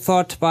Metaphor and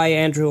Thought by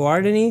Andrew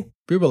Orteny.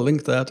 We will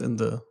link that in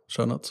the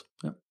show notes.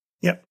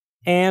 Yeah.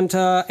 And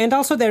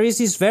also there is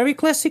this very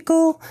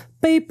classical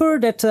paper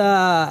that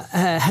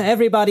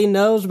everybody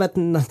knows, but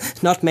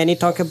not many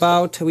talk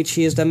about, which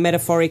is the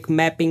Metaphoric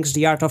Mappings,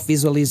 The Art of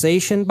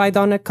Visualization by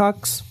Donna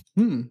Cox.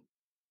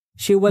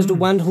 She was the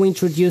one who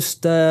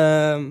introduced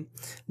the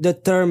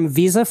term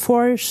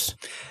Visaphors.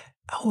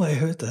 Oh, I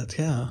heard that.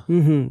 Yeah,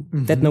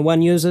 that no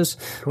one uses.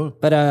 Cool.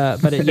 But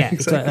yeah,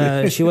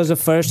 exactly. She was the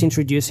first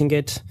introducing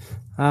it.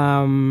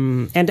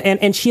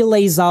 And she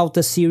lays out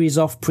a series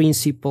of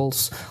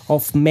principles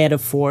of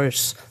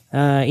metaphors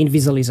in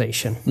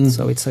visualization.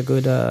 So it's a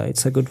good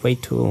way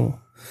to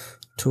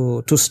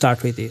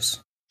start with this.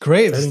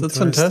 Great, that's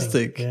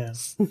fantastic.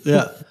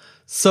 Yeah.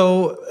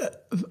 So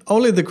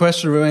only the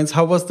question remains: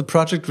 how was the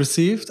project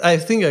received? I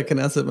think I can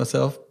answer it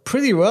myself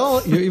pretty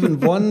well. You even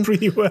won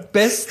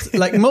best,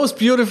 like most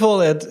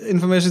beautiful at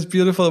Information is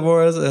Beautiful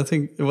Awards. I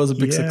think it was a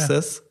big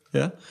success.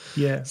 Yeah.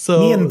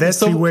 So me and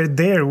Desi were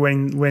there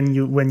when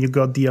you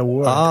got the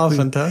award. Ah,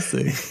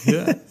 fantastic.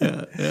 Yeah.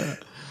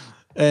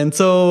 And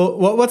so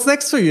what's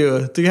next for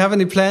you? Do you have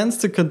any plans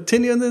to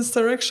continue in this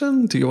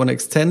direction? Do you want to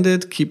extend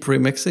it, keep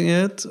remixing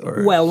it?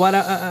 Or well,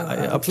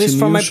 at least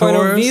from my point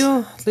of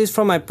view,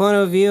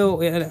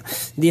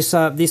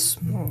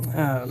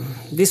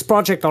 this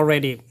project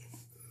already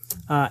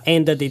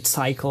ended its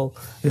cycle.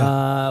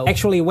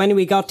 Actually, when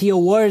we got the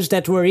awards,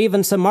 that were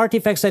even some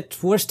artifacts that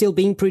were still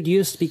being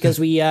produced because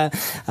we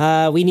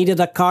needed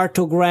a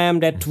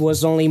cartogram that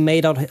was only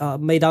made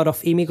out of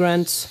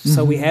immigrants.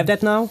 So we have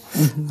that now.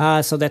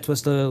 So that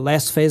was the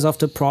last phase of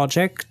the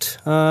project.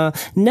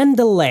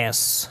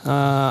 Nonetheless,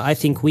 I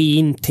think we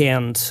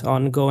intend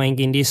on going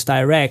in this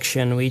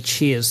direction,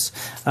 which is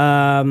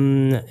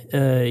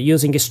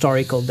using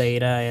historical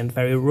data and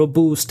very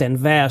robust and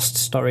vast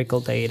historical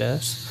data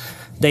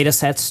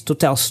sets to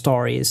tell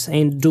stories,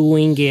 and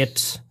doing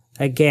it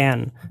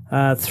again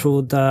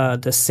through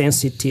the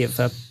sensitive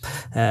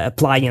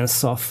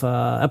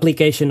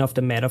application of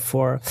the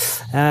metaphor,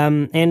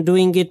 and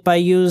doing it by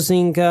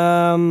using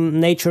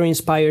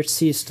nature-inspired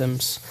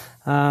systems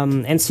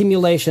and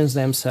simulations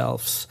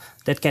themselves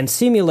that can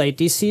simulate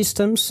these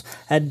systems,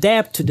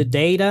 adapt to the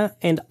data,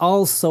 and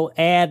also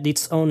add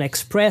its own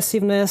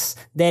expressiveness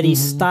that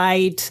is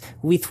tied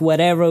with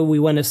whatever we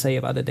want to say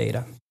about the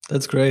data.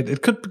 That's great.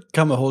 It could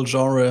become a whole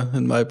genre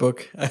in my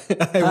book. I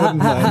wouldn't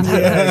mind.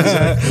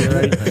 Exactly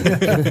right.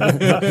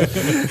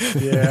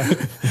 Yeah.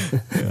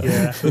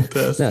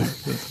 Fantastic.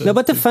 No,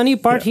 but the funny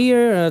part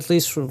here, at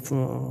least from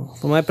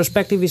my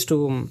perspective, is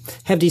to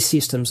have these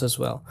systems as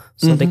well.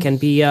 So they can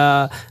be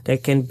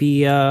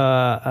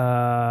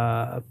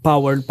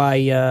powered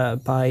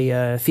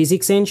by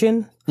physics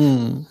engine,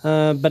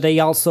 but they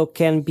also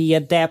can be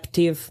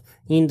adaptive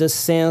in the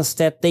sense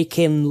that they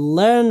can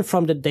learn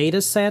from the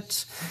data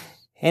sets.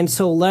 And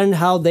so learn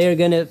how they're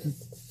going to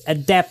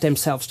adapt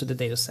themselves to the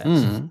data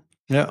sets.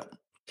 Yeah.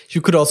 You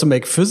could also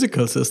make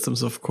physical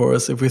systems, of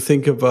course, if we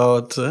think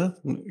about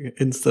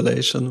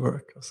installation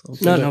work or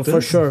something. No, for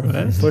sure.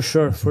 Right? For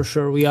sure.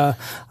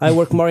 I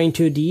work more in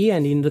 2D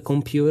and in the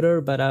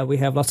computer, but we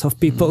have lots of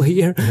people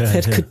here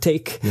that could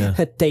take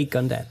a take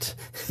on that.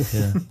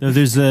 No,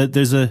 there's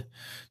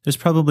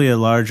probably a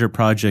larger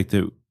project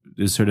that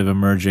is sort of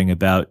emerging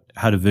about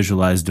how to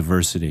visualize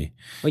diversity.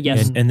 Oh,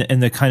 yes.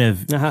 And the kind of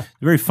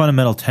very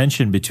fundamental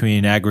tension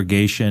between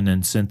aggregation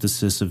and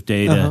synthesis of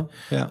data.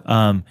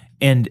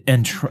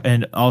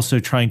 and also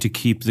trying to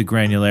keep the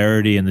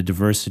granularity and the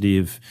diversity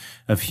of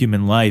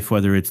human life,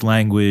 whether it's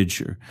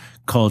language or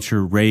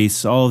culture,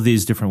 race, all of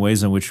these different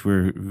ways in which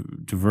we're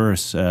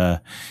diverse,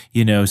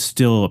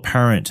 still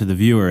apparent to the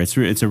viewer.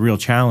 It's a real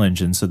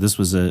challenge. And so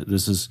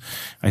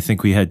I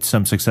think we had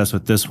some success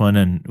with this one,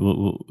 and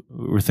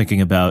we're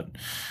thinking about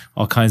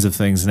all kinds of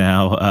things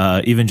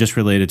now, even just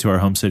related to our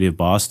home city of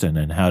Boston,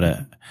 and how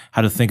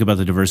to think about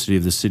the diversity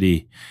of the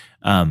city,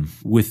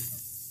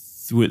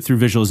 through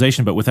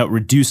visualization, but without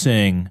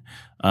reducing,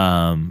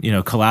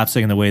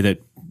 collapsing in the way that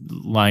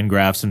line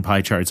graphs and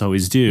pie charts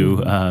always do,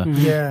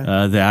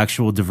 the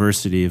actual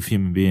diversity of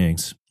human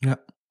beings. Yeah.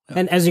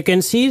 And as you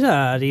can see,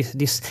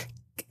 this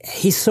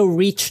he's so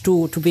rich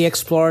to be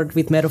explored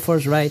with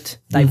metaphors, right?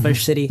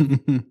 Diversity.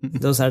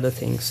 Those are the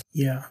things.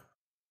 Yeah.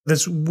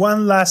 There's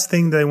one last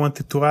thing that I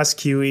wanted to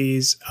ask you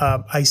is,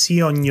 I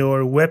see on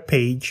your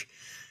webpage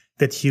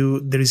that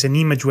there is an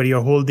image where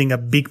you're holding a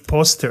big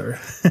poster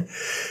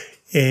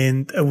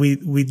and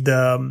with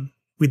the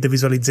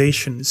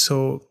visualization.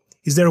 So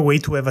is there a way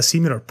to have a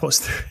similar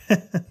poster?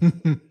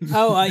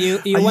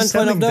 You want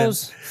one of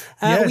those?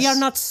 Yes. We are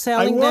not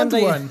selling I them. want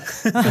one.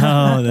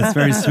 Oh, that's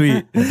very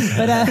sweet.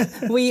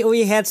 But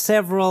we had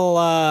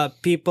several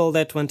people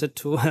that wanted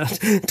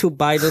to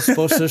buy those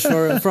posters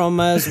from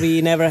us.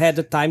 We never had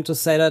the time to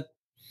set up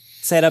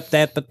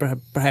that, but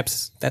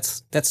perhaps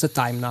that's the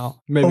time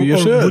now. Maybe you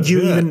should. Would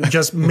you even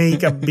just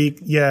make a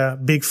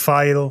big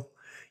file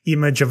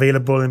image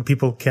available and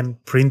people can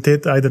print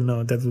it? I don't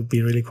know. That would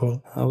be really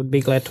cool. I would be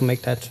glad to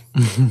make that.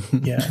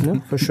 Yeah,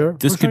 No, for sure.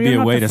 This could be You're a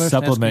not way the to first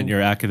supplement asking.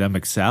 your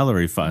academic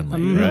salary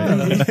finally,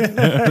 right?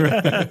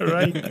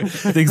 right.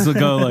 Things will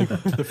go like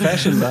The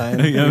fashion line.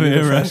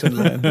 Fashion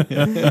line.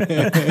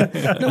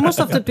 No, most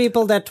of the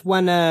people that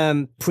want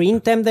to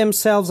print them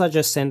themselves, I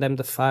just send them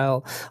the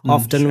file.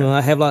 Often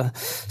I have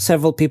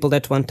several people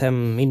that want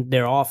them in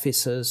their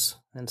offices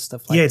and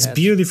stuff like that. Yeah, it's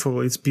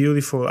beautiful. It's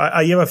beautiful.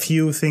 I have a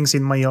few things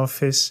in my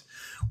office.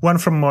 One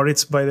from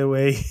Moritz, by the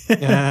way.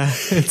 Yeah,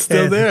 it's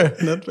still there.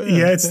 Not bad.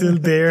 Yeah, it's still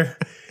there.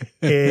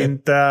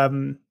 And I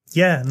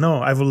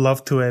would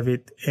love to have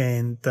it.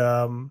 And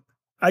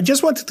I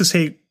just wanted to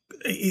say,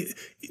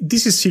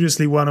 this is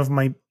seriously one of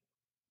my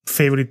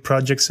favorite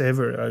projects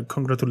ever.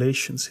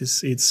 Congratulations.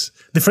 It's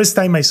the first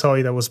time I saw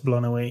it, I was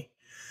blown away.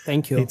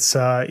 Thank you.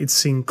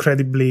 It's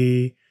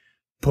incredibly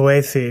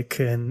poetic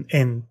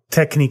and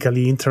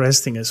technically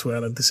interesting as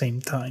well at the same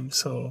time.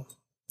 So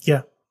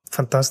yeah,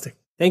 fantastic.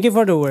 Thank you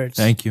for the words.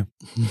 Thank you.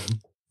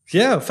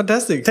 Yeah,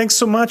 fantastic. Thanks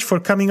so much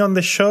for coming on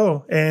the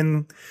show,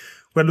 and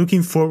we're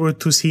looking forward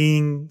to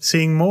seeing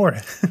more.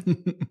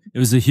 It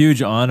was a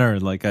huge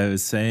honor, like I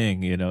was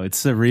saying.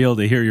 It's surreal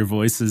to hear your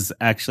voices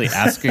actually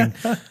asking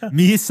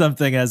me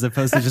something as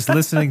opposed to just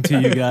listening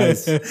to you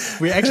guys.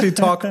 We actually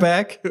talk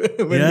back.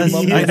 When Yes,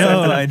 we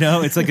I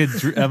know. It's like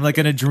I'm like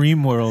in a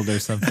dream world or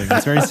something.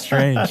 It's very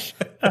strange.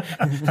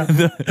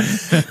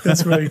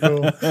 That's very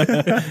cool.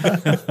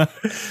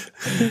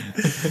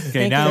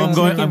 Okay, now I'm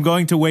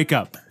going to wake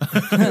up.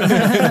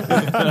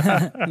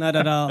 Not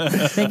at all.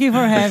 Thank you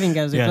for having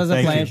us. It was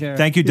a pleasure.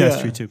 Thank you,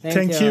 Destry, too.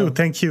 Thank you.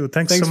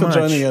 Thanks Thanks so for much.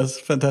 joining us.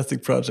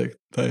 Fantastic project.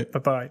 Bye.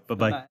 Bye-bye.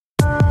 Bye-bye.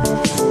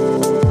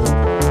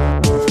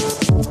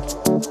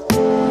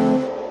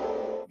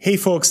 Hey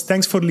folks,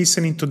 thanks for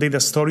listening to Data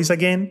Stories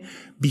again.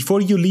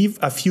 Before you leave,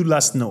 a few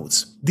last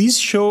notes. This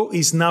show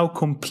is now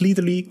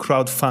completely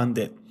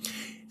crowdfunded.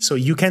 So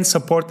you can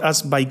support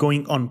us by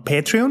going on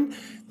Patreon.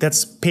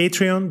 That's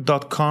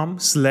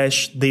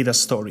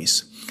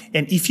patreon.com/datastories.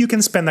 And if you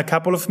can spend a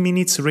couple of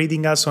minutes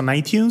rating us on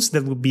iTunes,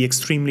 that would be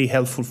extremely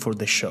helpful for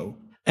the show.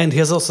 And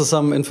here's also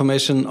some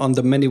information on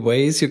the many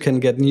ways you can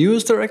get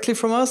news directly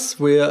from us.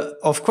 We're,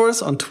 of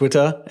course, on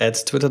Twitter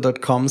at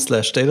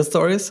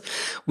twitter.com/datastories.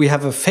 We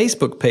have a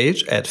Facebook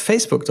page at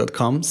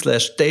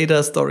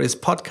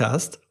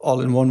facebook.com/datastoriespodcast, all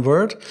in one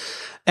word.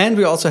 And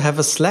we also have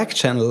a Slack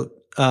channel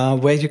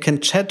where you can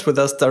chat with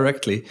us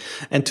directly.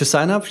 And to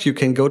sign up, you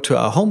can go to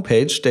our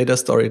homepage,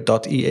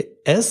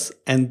 datastory.es,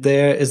 and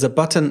there is a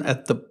button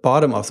at the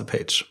bottom of the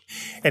page.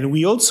 And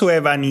we also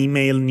have an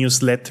email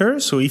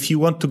newsletter. So if you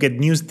want to get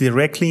news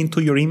directly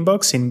into your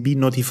inbox and be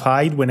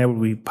notified whenever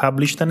we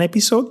publish an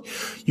episode,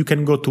 you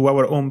can go to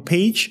our own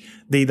page,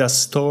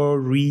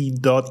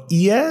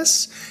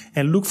 datastory.es,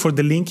 and look for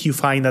the link you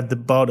find at the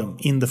bottom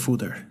in the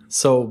footer.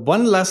 So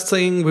one last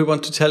thing we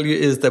want to tell you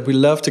is that we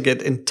love to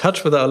get in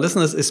touch with our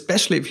listeners,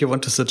 especially if you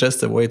want to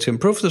suggest a way to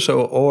improve the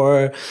show,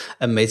 or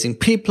amazing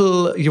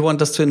people you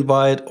want us to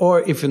invite,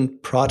 or even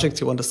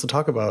projects you want us to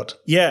talk about.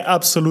 Yeah,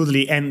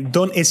 absolutely. And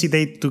don't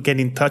hesitate to get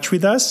in touch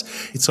with us.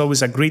 It's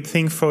always a great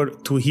thing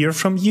to hear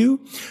from you.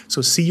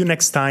 So see you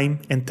next time,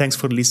 and thanks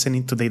for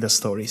listening to Data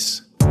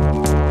Stories.